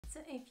So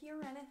if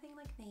you're anything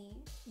like me,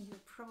 you're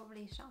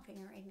probably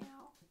shopping right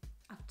now.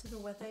 After the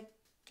weather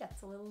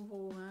gets a little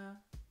warmer,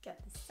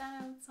 get the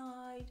sun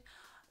outside,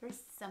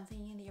 there's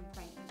something in your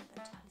brain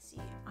that tells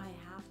you I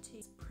have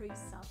to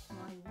spruce up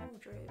my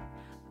wardrobe.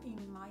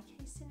 In my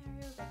case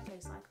scenario, that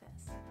goes like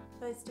this.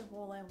 First of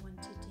all, I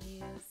want to do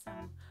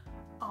some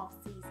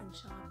off-season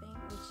shopping,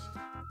 which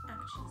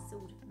actually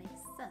sort of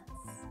makes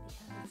sense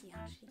because you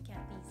actually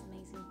get these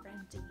amazing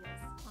brand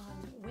deals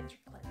on winter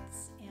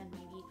clothes and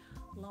maybe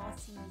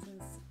last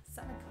season's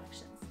summer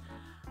collections.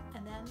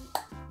 And then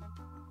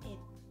it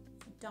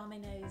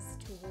dominoes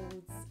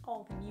towards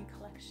all the new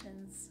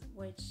collections,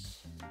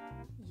 which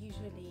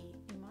usually,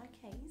 in my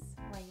case,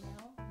 right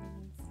now,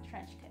 means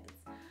trench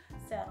coats.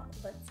 So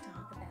let's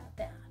talk about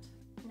that.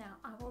 Now,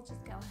 I will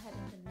just go ahead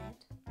and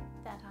admit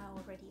that I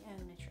already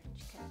own a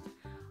trench coat.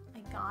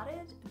 I got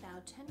it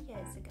about 10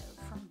 years ago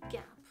from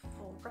Gap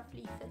for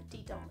roughly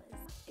 $50.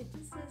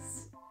 This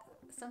is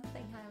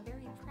something I'm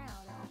very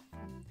proud of.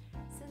 And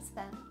since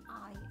then,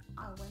 I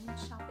went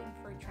shopping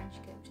for a trench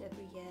coat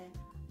every year.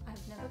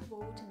 I've never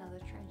bought another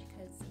trench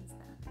coat since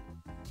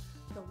then.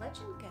 The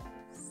legend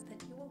goes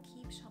that you will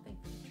keep shopping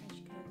for a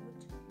trench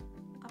coat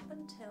up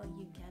until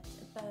you get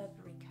a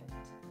Burberry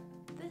coat.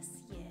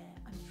 This year,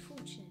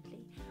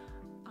 unfortunately,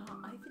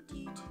 either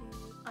due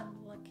to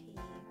unlucky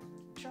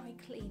dry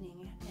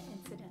cleaning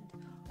incident,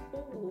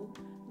 or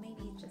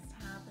maybe it just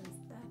happens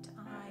that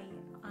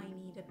I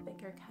need a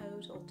bigger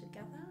coat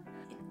altogether,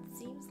 it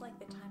seems like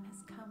the time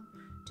has come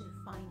to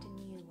find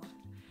a new one.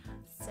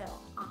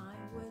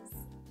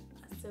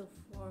 So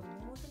for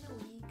more than a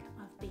week,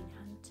 I've been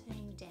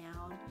hunting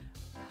down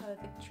a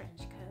perfect trench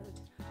coat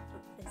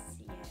for this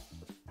year.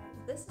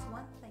 This is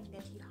one thing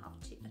that you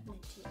have to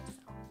admit to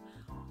yourself.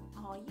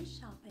 Are you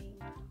shopping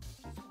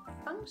for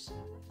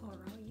function or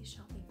are you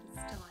shopping for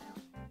style?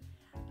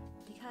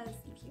 Because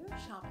if you're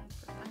shopping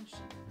for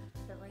function,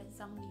 there is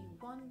only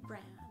one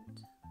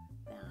brand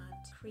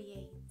that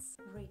creates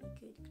really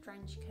good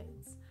trench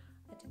coats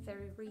at a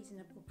very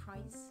reasonable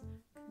price,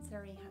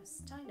 considering how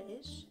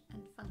stylish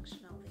and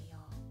functional they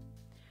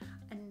are.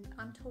 And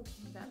I'm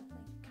talking about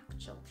like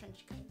actual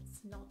trench coats,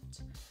 not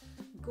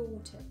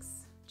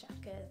Gore-Tex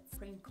jackets,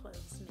 rain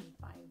clothes made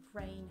by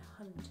Rain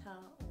Hunter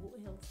or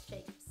Ilse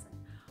Jacobson.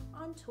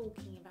 I'm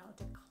talking about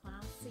a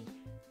classy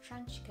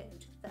trench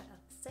coat that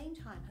at the same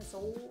time has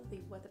all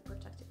the weather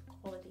protective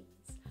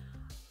qualities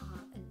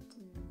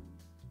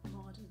and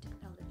modern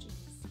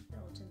technologies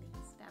built in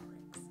these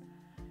fabrics.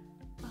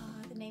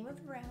 The name of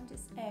the brand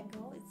is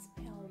Aigle. It's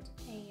spelled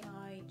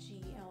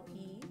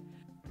A-I-G-L-E.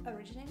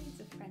 Originally, it's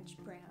a French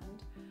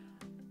brand.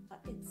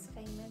 It's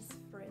famous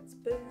for its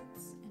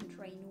boots and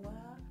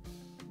rainwear,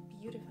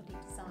 beautifully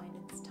designed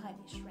and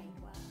stylish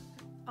rainwear.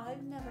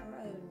 I've never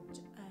owned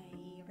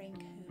a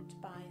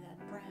raincoat by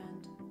that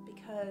brand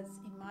because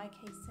in my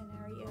case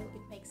scenario,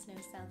 it makes no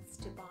sense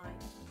to buy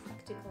a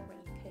practical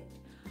raincoat.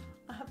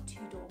 I have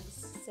two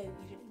dogs, so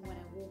usually when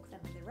I walk them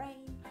in the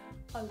rain,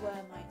 I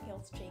wear my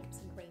Ilse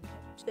Jacobson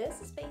raincoat.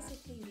 This is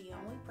basically the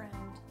only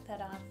brand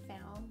that I've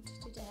found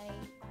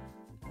today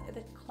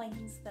that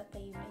claims that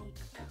they make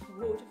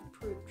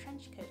waterproof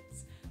trench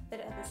coats that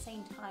at the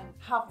same time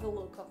have the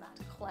look of that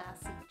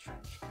classy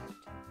trench coat.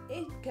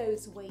 It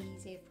goes way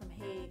easier from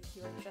here if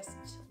you're just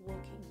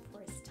looking for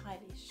a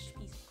stylish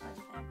piece of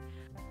clothing.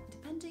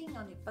 Depending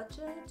on your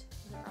budget,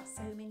 there are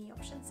so many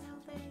options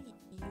out there.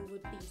 You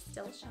would be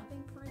still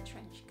shopping for a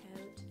trench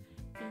coat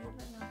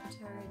even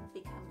after it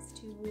becomes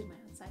too warm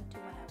outside to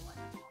wear one.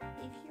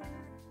 If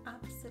you're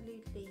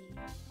absolutely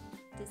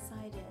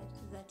decided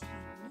that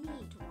you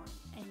need one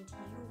and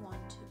you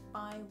want to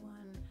buy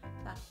one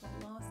that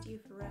will last you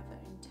forever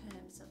in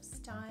terms of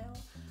style,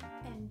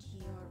 and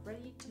you're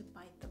ready to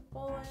bite the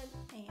bullet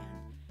and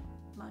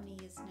money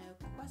is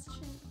no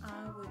question,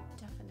 I would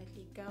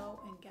definitely go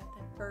and get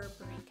the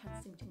Burberry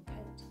Kensington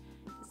coat,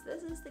 because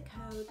this is the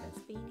coat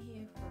that's been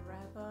here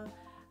forever.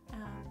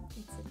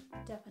 It's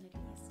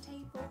definitely a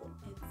staple.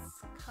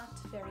 It's cut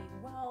very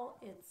well,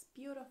 it's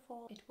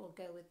beautiful, it will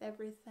go with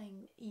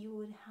everything. You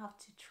would have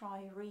to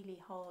try really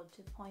hard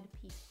to find a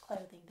piece of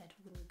clothing that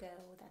wouldn't go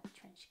with that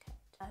trench coat.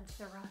 And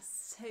there are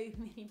so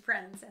many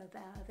brands out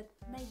there that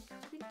make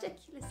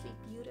ridiculously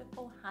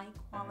beautiful, high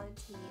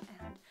quality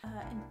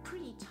and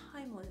pretty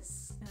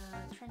timeless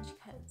trench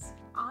coats.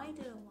 I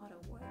did a lot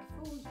of work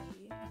for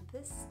you, and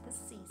this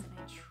season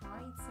I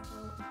tried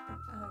several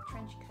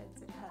trench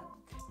coats at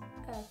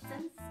home.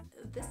 Since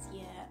this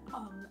year,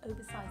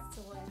 oversized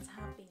silhouettes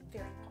have been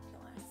very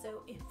popular.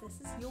 So if this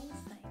is your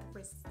thing,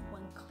 there is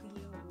one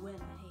clear winner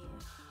here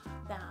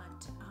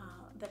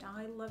that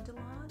I loved a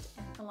lot,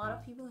 and a lot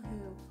of people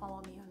who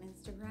follow me on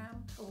Instagram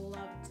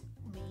loved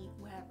me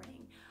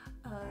wearing.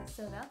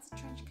 So that's a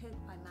trench coat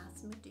by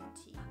Massimo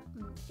Dutti.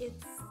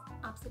 It's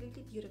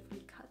absolutely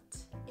beautifully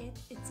cut.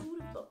 It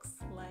sort of looks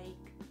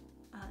like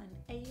an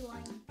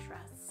A-line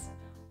dress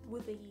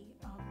with the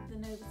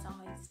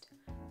oversized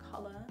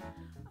collar.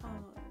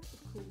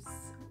 Of course,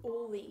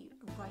 all the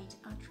right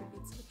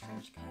attributes of a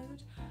trench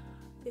coat.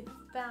 The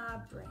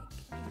fabric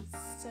is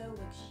so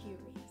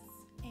luxurious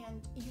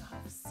and you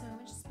have so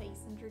much space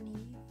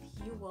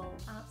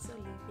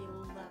absolutely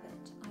love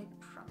it. I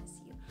promise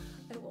you.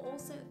 But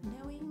also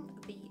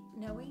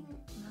knowing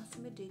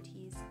Massimo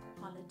Dutti's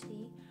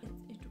quality,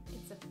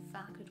 it's a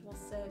fact. It will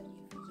serve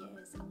you for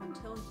years up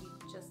until you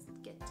just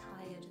get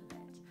tired of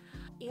it.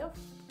 If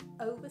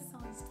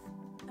oversized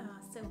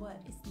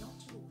silhouette is not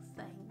your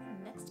thing,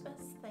 the next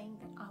best thing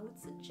that I would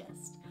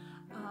suggest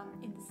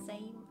in the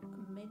same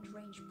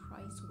mid-range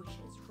price, which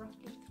is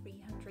roughly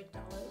 $300,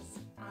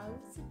 I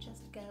would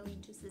suggest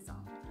going to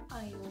Sézane.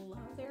 I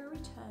love their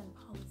return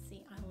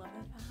policy. I love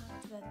the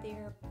fact that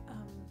they're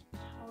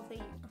how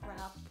they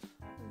wrap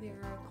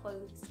their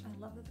clothes.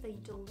 I love that they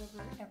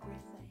deliver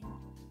everything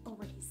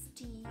already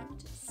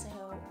steamed.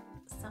 So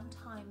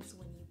sometimes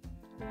when you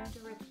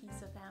order a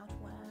piece of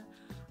outerwear,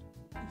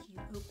 you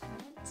open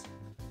it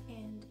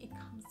and it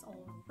comes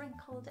all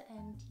wrinkled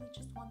and you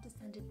just want to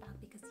send it back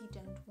because you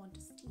don't want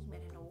to steam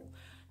it at all.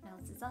 Now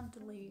Sézane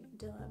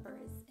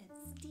delivers it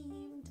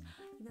steamed,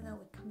 even though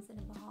it comes in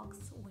a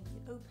box. When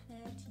you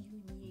open it,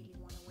 you immediately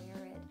want to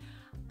wear it.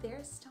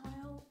 Their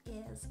style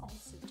is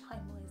also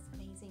timeless,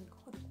 amazing.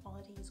 The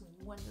quality is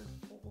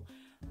wonderful.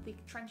 The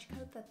trench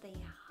coat that they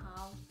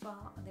have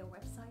on their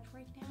website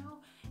right now,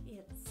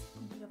 it's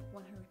made of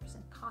 100%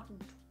 cotton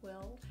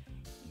twill.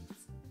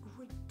 It's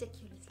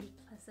ridiculously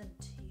pleasant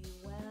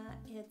to wear.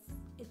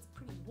 It's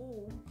pretty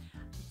warm,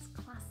 it's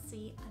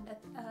classy, and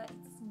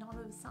it's not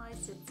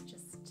oversized. It's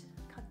just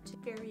cut to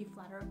very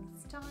flattering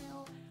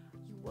style.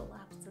 You will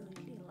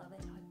absolutely love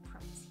it, I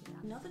promise you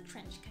that. Another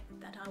trench coat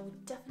that I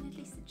would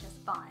definitely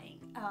suggest buying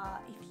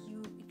if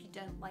you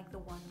don't like the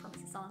one from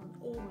Sézane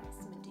or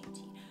Massimo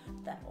Dutti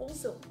that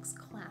also looks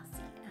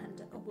classy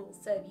and will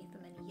serve you for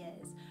many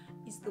years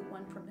is the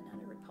one from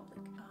Banana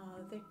Republic.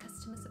 Their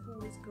customers are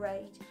always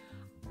great,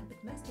 but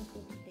most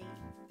importantly,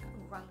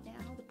 right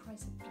now the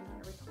price of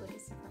Banana Republic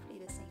is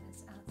roughly the same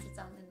as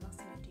Sézane and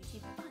Massimo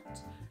Dutti, but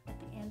at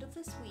the end of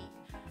this week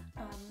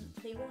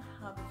they will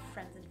have a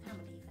friends and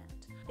family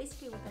event.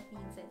 Basically what that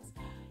means is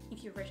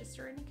if you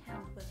register an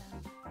account with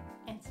them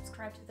and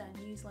subscribe to their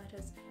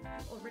newsletters,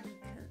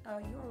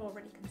 you're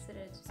already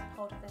considered as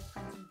part of their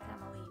friends and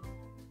family.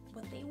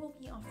 What they will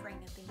be offering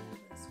at the end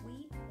of this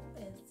week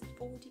is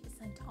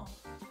 40% off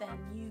their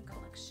new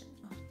collection.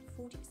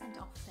 40%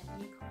 off their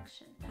new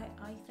collection.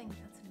 I think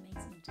that's an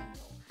amazing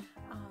deal.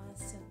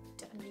 So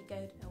definitely go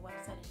to their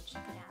website and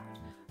check it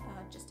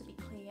out. Just to be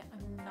clear,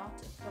 I'm not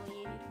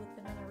affiliated with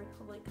Banana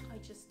Republic. I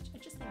just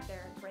think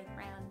they're a great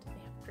brand.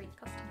 They have great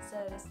customer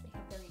service. They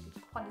have very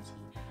good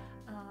quality,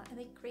 and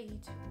they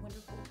create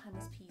wonderful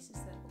timeless pieces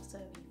that will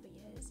serve you for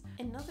years.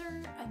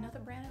 Another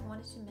brand I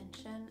wanted to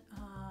mention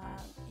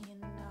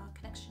in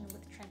connection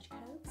with trench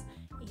coats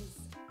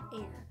is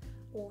Air,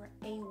 or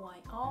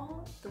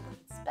AYR, the way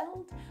it's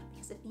spelled,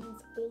 because it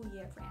means all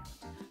year round.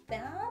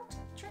 That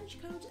trench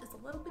coat is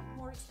a little bit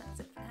more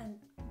expensive, and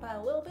by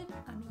a little bit,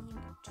 I mean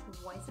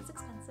twice as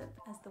expensive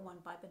as the one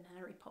by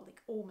Banana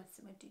Republic or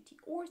Massimo Dutti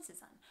or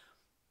Sézane.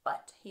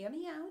 But hear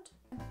me out,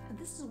 and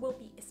this will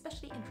be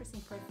especially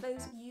interesting for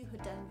those of you who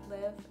don't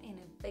live in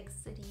a big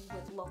city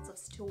with lots of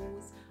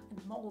stores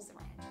and malls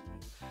around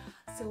you.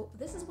 So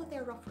this is what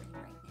they're offering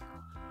right now.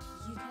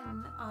 You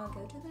can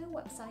go to their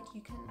website, you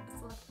can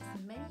select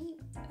as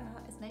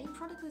many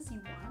products as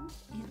you want,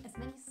 in as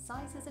many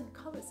sizes and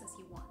colors as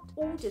you want.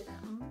 Order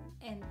them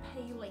and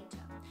pay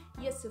later.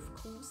 Yes, of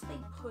course, they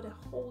put a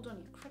hold on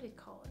your credit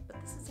card,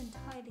 but this is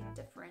entirely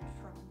different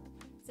from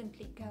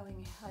simply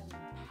going ahead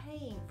and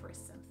paying for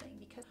something,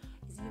 because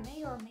as you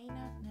may or may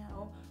not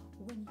know,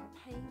 when you're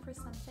paying for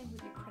something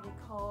with your credit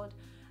card,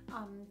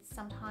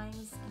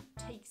 sometimes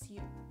it takes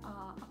you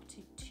up to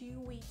 2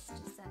 weeks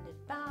to send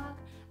it back,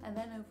 and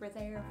then over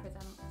there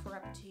for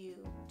up to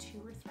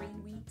 2 or 3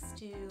 weeks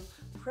to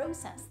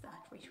process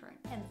that return,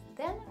 and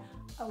then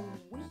a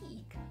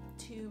week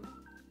to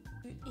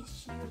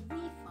issue a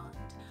refund,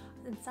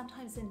 and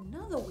sometimes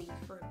another week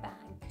for a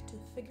bank to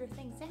figure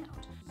things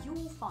out.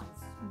 Your funds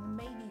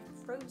may be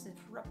frozen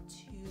for up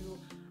to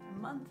a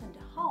month and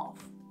a half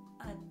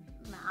at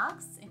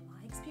max, in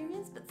my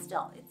experience, but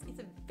still, it's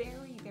a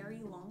very,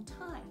 very long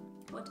time.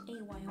 What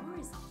AYR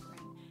is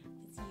offering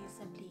is you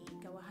simply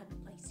go ahead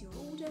and place your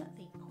order,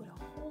 they put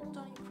a hold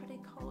on your credit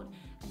card,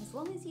 and as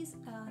long as you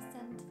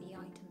send the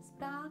items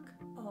back,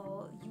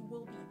 you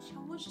will be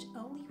charged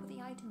only for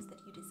the items that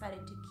you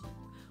decided to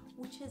keep,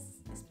 which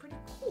is pretty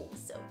cool.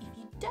 So if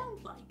you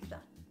don't like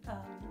that,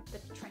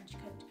 the trench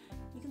coat,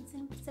 you can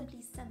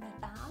simply send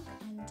that back,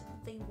 and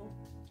they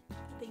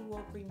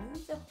will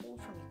remove the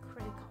hold from your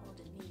credit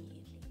card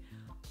immediately.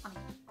 I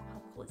mean,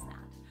 how cool is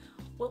that?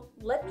 Well,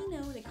 let me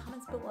know in the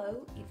comments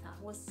below if that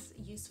was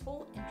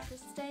useful,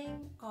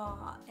 interesting,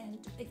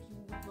 and if you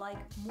would like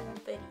more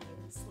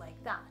videos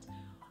like that.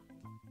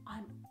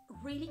 I'm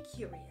really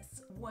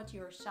curious what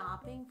you're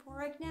shopping for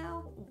right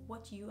now,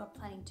 what you are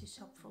planning to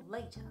shop for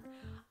later.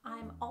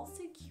 I'm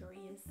also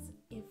curious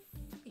if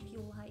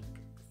you like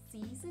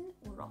season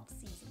or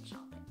off-season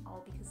shopping,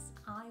 all because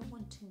I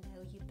want to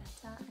know you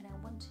better and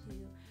I want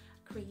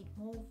to create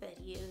more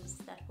videos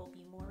that will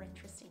be more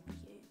interesting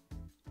for you.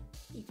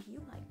 If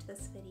you liked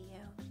this video,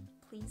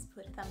 please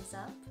put a thumbs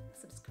up,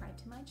 subscribe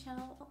to my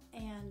channel,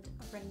 and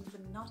ring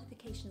the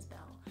notifications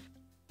bell.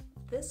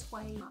 This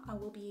way I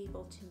will be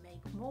able to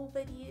make more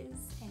videos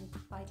and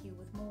provide you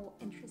with more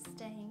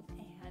interesting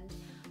and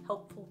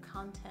helpful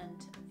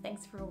content.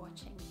 Thanks for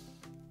watching.